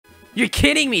You're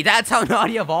kidding me, that's how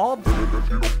Naughty evolved?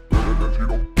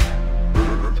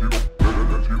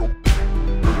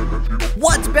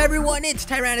 What's up everyone, it's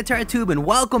Tyranitartube and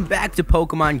welcome back to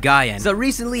Pokemon Gaia. So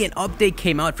recently an update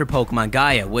came out for Pokemon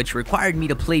Gaia, which required me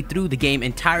to play through the game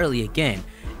entirely again.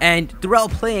 And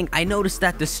throughout playing, I noticed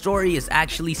that the story is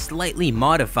actually slightly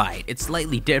modified. It's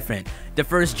slightly different. The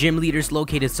first gym leader is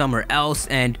located somewhere else,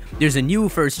 and there's a new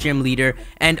first gym leader,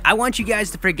 and I want you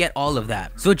guys to forget all of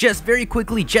that. So just very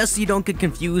quickly, just so you don't get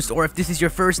confused, or if this is your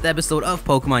first episode of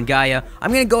Pokemon Gaia,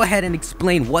 I'm gonna go ahead and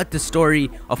explain what the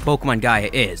story of Pokemon Gaia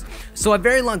is. So a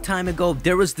very long time ago,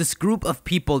 there was this group of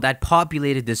people that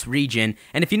populated this region,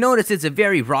 and if you notice, it's a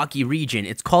very rocky region.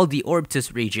 It's called the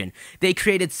Orbtus region. They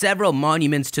created several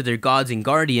monuments to their gods and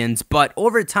guardians, but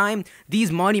over time,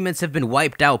 these monuments have been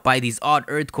wiped out by these odd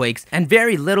earthquakes, and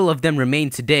very little of them remain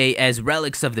today as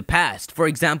relics of the past. For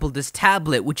example, this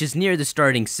tablet, which is near the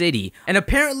starting city. And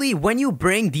apparently, when you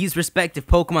bring these respective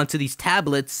Pokemon to these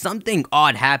tablets, something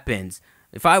odd happens.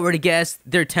 If I were to guess,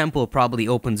 their temple probably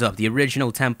opens up, the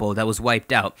original temple that was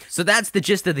wiped out. So that's the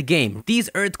gist of the game. These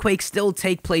earthquakes still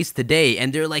take place today,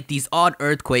 and they're like these odd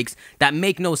earthquakes that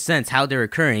make no sense how they're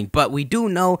occurring, but we do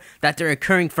know that they're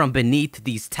occurring from beneath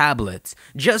these tablets.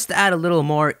 Just to add a little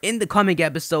more, in the coming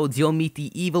episodes, you'll meet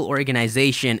the evil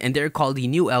organization, and they're called the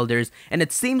New Elders, and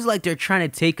it seems like they're trying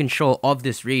to take control of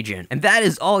this region. And that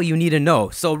is all you need to know.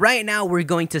 So right now, we're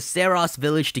going to Saros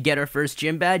Village to get our first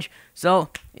gym badge, so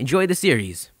enjoy the series.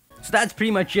 So that's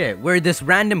pretty much it. We're this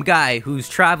random guy who's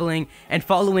traveling and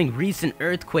following recent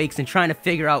earthquakes and trying to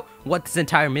figure out what this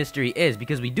entire mystery is,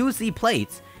 because we do see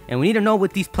plates and we need to know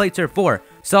what these plates are for.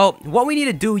 So what we need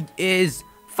to do is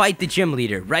fight the gym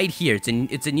leader right here.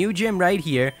 It's a new gym right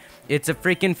here. It's a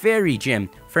freaking fairy gym.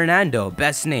 Fernando,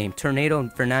 best name, Tornado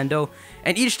Fernando.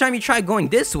 And each time you try going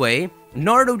this way,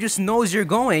 Nardo just knows you're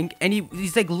going, and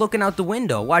he's like looking out the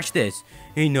window. Watch this.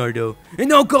 Hey Nardo, hey,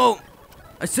 don't go!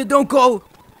 I said don't go!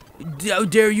 How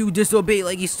dare you disobey?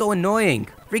 Like, he's so annoying.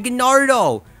 Freaking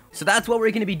Nardo! So that's what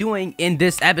we're gonna be doing in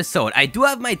this episode. I do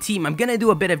have my team. I'm gonna do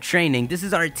a bit of training. This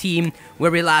is our team where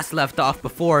we last left off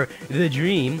before the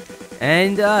dream.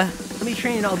 And let me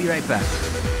train and I'll be right back.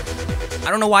 I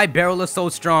don't know why Beryl is so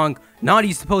strong.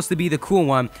 Naughty's supposed to be the cool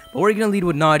one, but we're gonna lead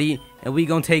with Naughty and we're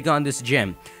gonna take on this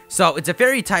gym. So it's a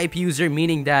fairy type user,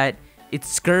 meaning that it's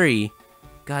scurry.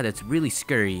 God, that's really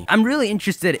scurry. I'm really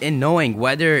interested in knowing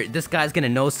whether this guy's gonna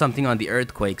know something on the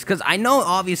earthquakes, because I know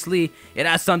obviously it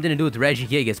has something to do with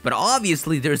Regigigas, but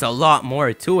obviously there's a lot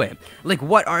more to it. Like,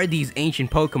 what are these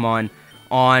ancient Pokemon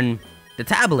on the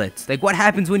tablets? Like, what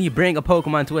happens when you bring a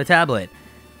Pokemon to a tablet?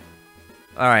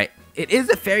 Alright, it is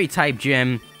a fairy type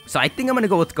gym, so I think I'm gonna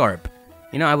go with Garp.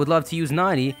 You know, I would love to use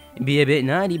Naughty and be a bit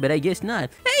naughty, but I guess not.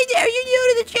 Hey there, you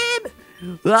new to the gym?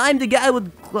 Well, I'm the guy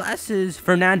with glasses.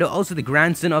 Fernando, also the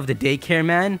grandson of the daycare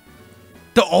man.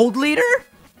 The old leader?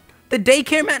 The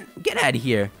daycare man? Get out of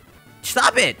here.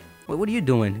 Stop it. Wait, what are you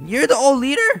doing? You're the old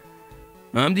leader?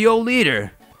 I'm the old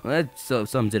leader. Well, that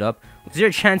sums it up. Is there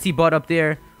a Chansey butt up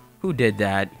there? Who did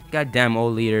that? Goddamn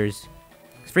old leaders.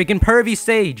 It's freaking pervy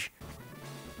Sage.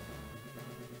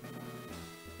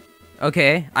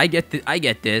 Okay, I get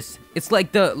this. It's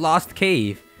like the Lost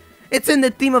Cave. It's in the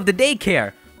theme of the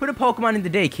daycare. Put a Pokemon in the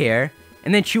daycare,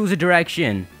 and then choose a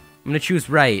direction. I'm gonna choose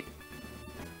right.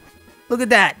 Look at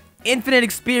that! Infinite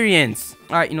experience!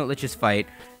 Alright, you know, let's just fight.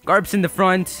 Garp's in the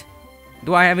front.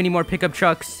 Do I have any more pickup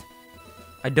trucks?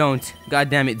 I don't. God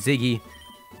damn it, Ziggy.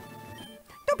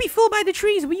 Don't be fooled by the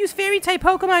trees. We use fairy-type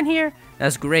Pokemon here.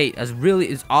 That's great.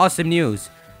 It's awesome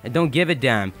news. I don't give a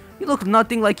damn. You look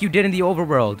nothing like you did in the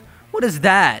overworld. What is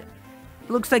that? It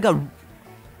looks like a...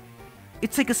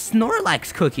 It's like a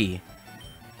Snorlax cookie.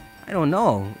 I don't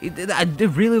know.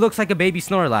 It really looks like a baby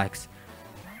Snorlax.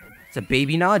 It's a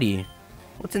baby Naughty.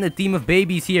 What's in the theme of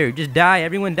babies here? Just die.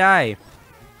 Everyone die.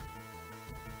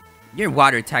 Your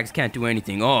water attacks can't do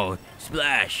anything. Oh,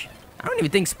 Splash. I don't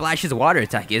even think Splash is a water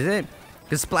attack, is it?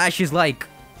 Because Splash is like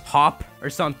Hop or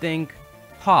something.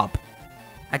 Hop.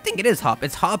 I think it is Hop.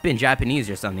 It's Hop in Japanese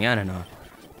or something. I don't know.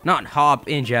 Not Hop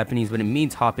in Japanese, but it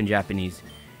means Hop in Japanese.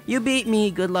 You beat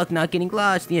me. Good luck not getting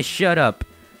lost. Yeah, shut up.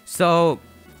 So...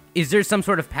 is there some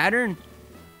sort of pattern?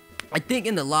 I think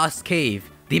in the Lost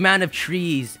Cave, the amount of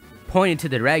trees pointed to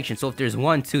the direction. So if there's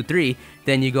 1, 2, 3,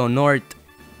 then you go north,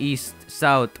 east,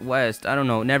 south, west. I don't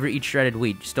know. Never eat shredded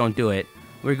wheat. Just don't do it.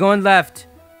 We're going left.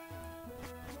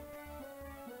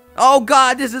 Oh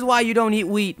God, this is why you don't eat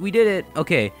wheat. We did it.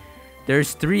 Okay.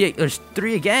 There's three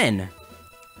again.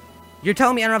 You're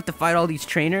telling me I don't have to fight all these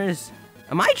trainers?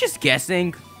 Am I just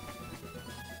guessing?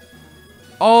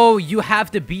 Oh, you have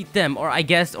to beat them, or I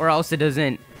guess, or else it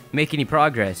doesn't make any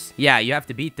progress. Yeah, you have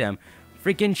to beat them.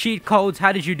 Freaking cheat codes.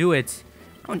 How did you do it?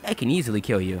 Oh, I can easily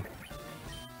kill you.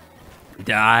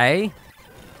 Die.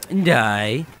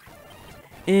 Die.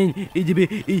 And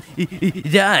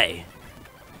die.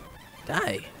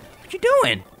 Die. What you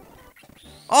doing?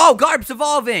 Oh, Garp's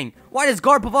evolving. Why does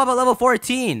Garp evolve at level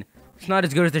 14? It's not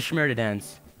as good as the Schmerda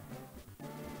dance.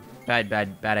 Bad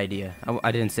idea.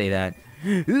 I didn't say that.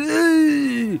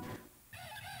 I'm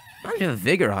a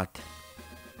Vigoroth.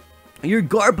 Your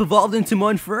Garp evolved into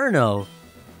Monferno.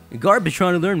 Garp is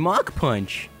trying to learn Mach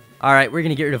Punch. Alright, we're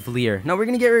gonna get rid of Leer. No, we're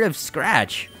gonna get rid of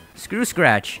Scratch. Screw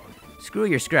Scratch. Screw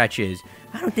your Scratches.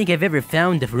 I don't think I've ever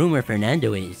found the room where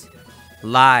Fernando is.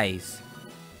 Lies.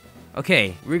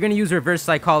 Okay, we're gonna use reverse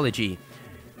psychology.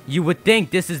 You would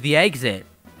think this is the exit.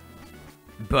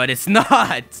 But it's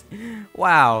not.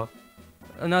 Wow.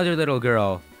 Another little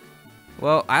girl.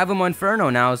 Well, I have a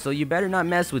Monferno now, so you better not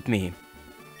mess with me.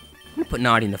 I'm gonna put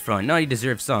Naughty in the front. Naughty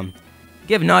deserves some.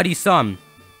 Give Naughty some.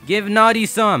 Give Naughty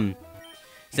some.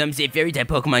 Some say fairy-type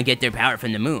Pokemon get their power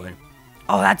from the moon.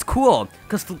 Oh, that's cool,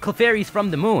 because Clefairy's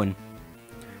from the moon.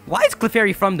 Why is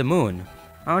Clefairy from the moon?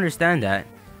 I don't understand that.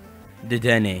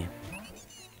 Dedenne.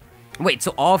 Wait,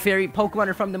 so all fairy Pokemon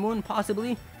are from the moon,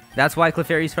 possibly? That's why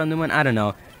Clefairy's from the moon? I don't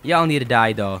know. Y'all need to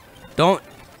die, though. Don't...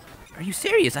 Are you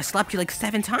serious? I slapped you like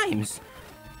 7 times.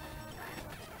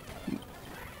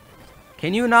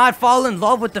 Can you not fall in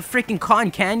love with the freaking cotton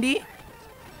candy?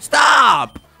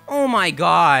 Stop! Oh my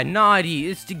god, Naughty.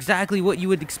 It's exactly what you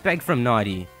would expect from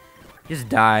Naughty. Just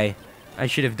die. I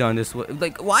should have done this.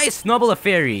 Like, why is Snubble a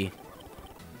fairy?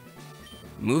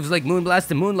 Moves like Moonblast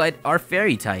and Moonlight are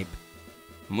fairy type.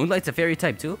 Moonlight's a fairy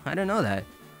type too? I don't know that.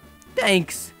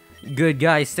 Thanks, good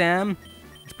guy Sam.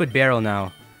 Let's put Barrel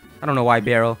now. I don't know why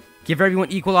Barrel. Give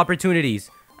everyone equal opportunities.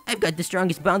 I've got the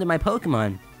strongest bond in my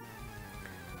Pokemon.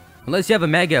 Unless you have a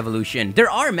Mega Evolution. There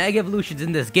are Mega Evolutions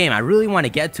in this game. I really want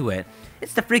to get to it.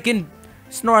 It's the freaking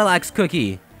Snorlax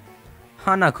cookie.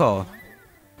 Hanako.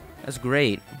 That's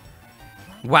great.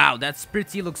 Wow, that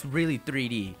Spritzy looks really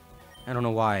 3D. I don't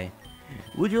know why.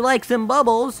 Would you like some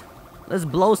bubbles? Let's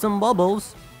blow some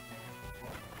bubbles.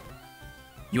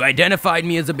 You identified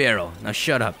me as a barrel. Now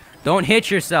shut up. Don't hit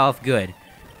yourself. Good.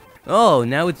 Oh,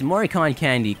 now it's more cotton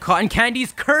candy. Cotton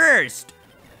candy's cursed!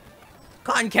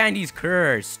 Cotton candy's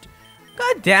cursed.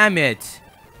 God damn it.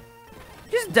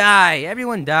 Just die.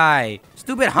 Everyone die.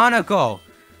 Stupid Hanako.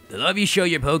 The love you show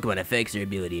your Pokemon affects their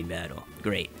ability in battle.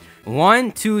 Great.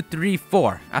 1, 2, 3,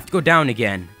 4. I have to go down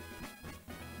again.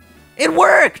 It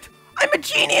worked! I'm a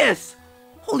genius!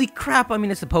 Holy crap, I mean,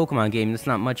 it's a Pokemon game. There's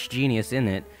not much genius in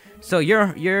it. So,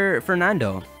 you're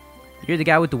Fernando. You're the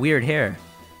guy with the weird hair.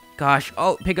 Gosh,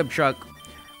 oh, pickup truck.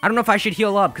 I don't know if I should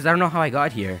heal up, because I don't know how I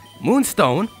got here.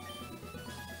 Moonstone?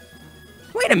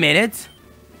 Wait a minute.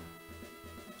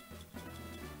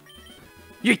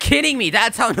 You're kidding me,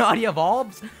 that's how Naughty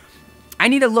evolves? I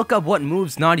need to look up what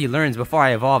moves Naughty learns before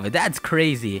I evolve it. That's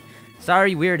crazy.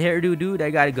 Sorry, weird hairdo dude,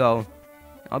 I gotta go.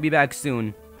 I'll be back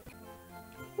soon.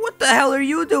 What the hell are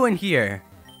you doing here?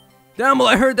 Damn,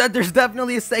 I heard that there's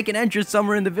definitely a second entrance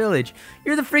somewhere in the village.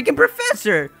 You're the freaking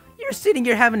professor. You're sitting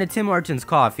here having a Tim Hortons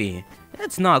coffee.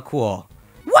 That's not cool.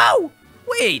 Whoa!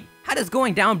 Wait, how does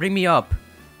going down bring me up?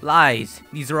 Lies.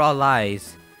 These are all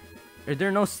lies. Are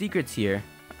there no secrets here?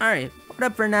 Alright, what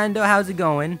up, Fernando? How's it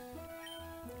going?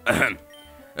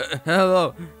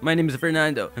 Hello, my name is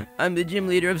Fernando. I'm the gym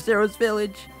leader of Zero's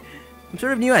village. I'm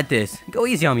sort of new at this. Go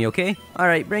easy on me, okay?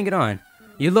 Alright, bring it on.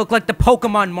 You look like the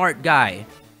Pokemon Mart guy.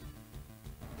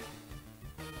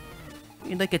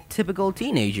 You're like a typical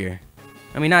teenager.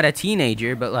 I mean, not a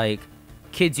teenager, but like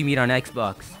kids you meet on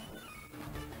Xbox.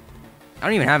 I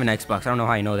don't even have an Xbox. I don't know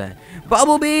how you know that.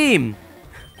 Bubble Beam!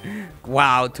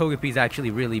 Wow, Togepi's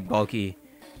actually really bulky.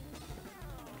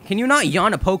 Can you not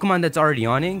yawn a Pokemon that's already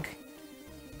yawning?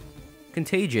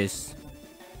 Contagious.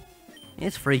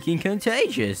 It's freaking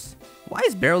contagious. Why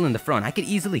is Barrel in the front? I could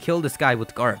easily kill this guy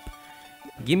with Garp.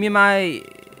 Give me my...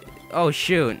 Oh,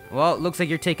 shoot. Well, looks like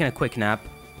you're taking a quick nap.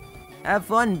 Have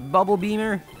fun, Bubble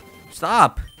Beamer.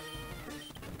 Stop.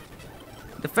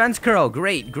 Defense curl.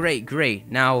 Great, great, great.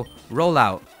 Now, roll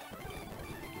out.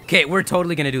 Okay, we're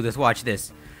totally gonna do this. Watch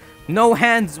this. No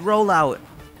hands, roll out.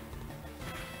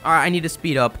 Alright, I need to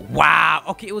speed up. Wow.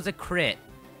 Okay, it was a crit.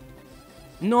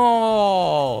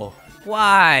 No.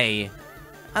 Why?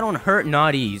 I don't hurt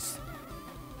naughties.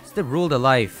 It's the rule of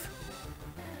life.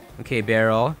 Okay,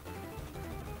 Barrel.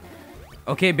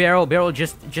 Okay, Barrel,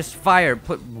 just fire.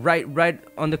 Put right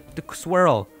on the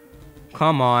swirl.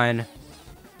 Come on.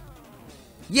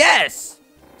 Yes!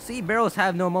 See, Barrels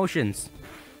have no emotions.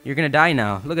 You're gonna die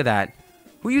now. Look at that.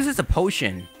 Who uses a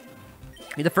potion?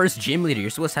 You're the first gym leader. You're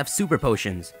supposed to have super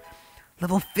potions.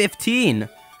 Level 15.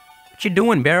 What you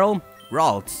doing, Barrel?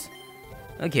 Ralts.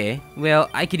 Okay, well,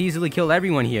 I could easily kill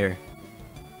everyone here.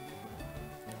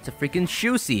 It's a freaking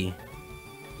Shusy.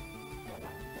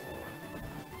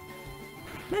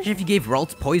 Imagine if you gave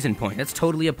Ralts poison point. That's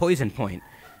totally a poison point.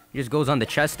 He just goes on the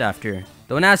chest after.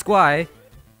 Don't ask why.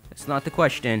 That's not the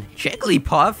question.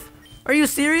 Jigglypuff? Are you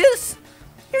serious?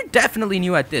 You're definitely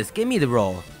new at this. Give me the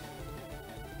roll.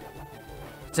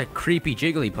 It's a creepy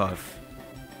Jigglypuff.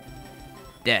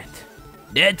 Death.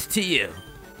 Death to you.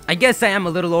 I guess I am a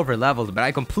little over leveled, but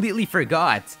I completely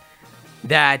forgot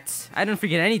that I didn't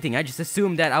forget anything. I just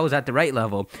assumed that I was at the right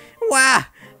level. Wow,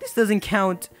 this doesn't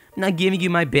count. I'm not giving you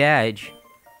my badge.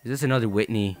 Is this another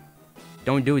Whitney?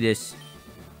 Don't do this.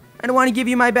 I don't want to give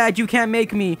you my badge. You can't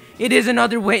make me. It is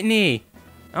another Whitney.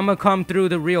 I'm gonna come through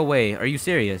the real way. Are you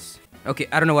serious? Okay,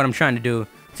 I don't know what I'm trying to do.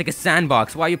 It's like a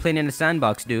sandbox. Why are you playing in a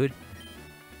sandbox, dude?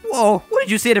 Whoa, what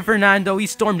did you say to Fernando? He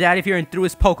stormed out of here and threw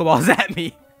his Pokeballs at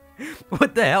me.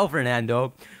 What the hell,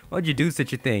 Fernando? Why'd you do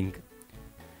such a thing?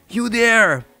 You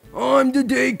there? I'm the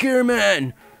daycare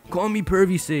man. Call me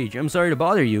Pervy Sage. I'm sorry to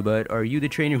bother you, but are you the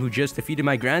trainer who just defeated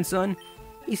my grandson?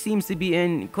 He seems to be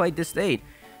in quite the state.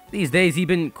 These days, he's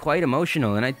been quite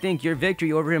emotional, and I think your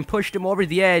victory over him pushed him over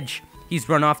the edge. He's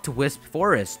run off to Wisp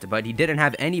Forest, but he didn't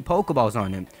have any Pokeballs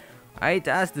on him. I hate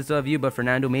to ask this of you, but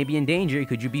Fernando may be in danger.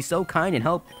 Could you be so kind and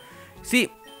help? See,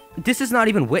 this is not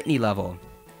even Whitney level.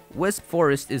 Wisp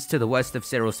Forest is to the west of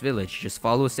Ceros Village. Just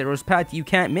follow Ceros' path. You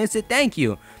can't miss it. Thank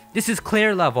you. This is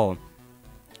Claire level.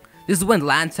 This is when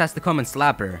Lance has to come and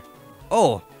slap her.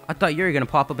 Oh, I thought you were going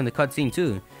to pop up in the cutscene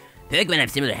too. Pokemon have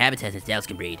similar habitats and styles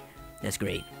can breed. That's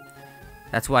great.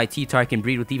 That's why T-Tar can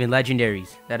breed with even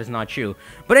legendaries. That is not true.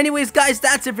 But anyways, guys,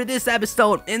 that's it for this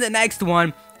episode. In the next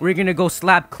one, we're going to go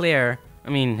slap Claire. I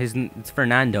mean, it's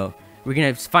Fernando. We're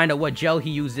going to find out what gel he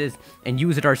uses and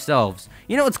use it ourselves.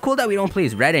 You know, it's cool that we don't play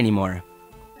as red anymore.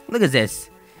 Look at this.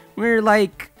 We're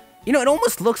like, you know, it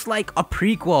almost looks like a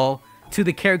prequel to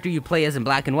the character you play as in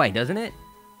black and white, doesn't it?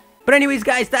 But anyways,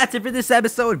 guys, that's it for this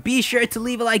episode. Be sure to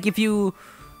leave a like if you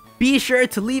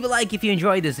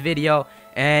enjoyed this video.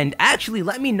 And actually,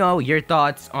 let me know your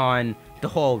thoughts on the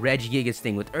whole Regigigas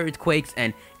thing with earthquakes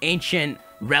and ancient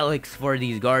relics for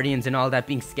these guardians and all that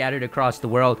being scattered across the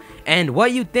world. And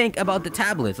what you think about the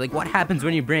tablets. Like, what happens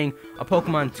when you bring a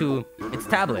Pokemon to its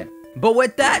tablet. But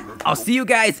with that, I'll see you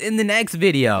guys in the next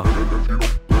video.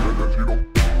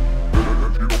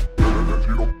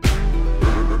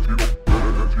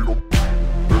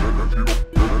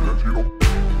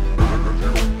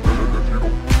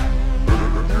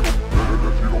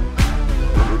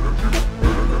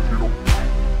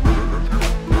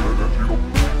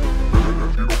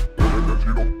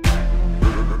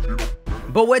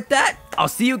 But with that, I'll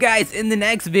see you guys in the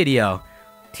next video.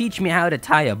 Teach me how to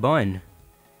tie a bun.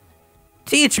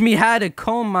 Teach me how to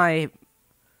comb my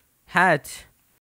hat.